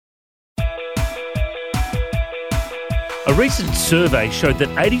A recent survey showed that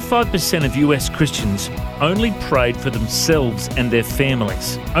 85% of US Christians only prayed for themselves and their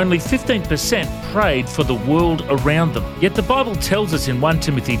families. Only 15% prayed for the world around them. Yet the Bible tells us in 1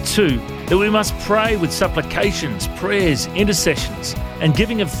 Timothy 2 that we must pray with supplications, prayers, intercessions, and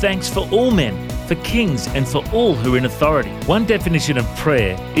giving of thanks for all men, for kings, and for all who are in authority. One definition of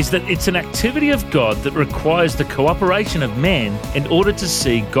prayer is that it's an activity of God that requires the cooperation of man in order to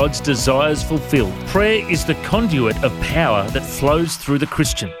see God's desires fulfilled. Prayer is the conduit of power that flows through the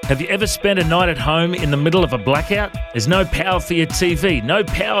Christian. Have you ever spent a night at home in the middle of a blackout? There's no power for your TV, no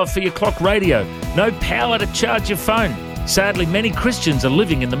power for your clock radio, no power to charge your phone. Sadly, many Christians are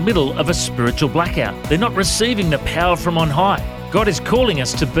living in the middle of a spiritual blackout. They're not receiving the power from on high. God is calling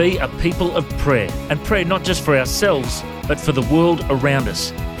us to be a people of prayer, and prayer not just for ourselves, but for the world around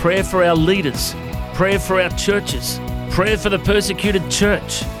us. Prayer for our leaders, prayer for our churches, prayer for the persecuted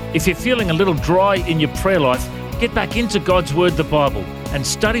church. If you're feeling a little dry in your prayer life, get back into God's Word, the Bible, and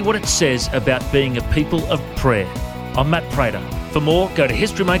study what it says about being a people of prayer. I'm Matt Prater. For more, go to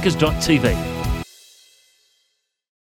historymakers.tv.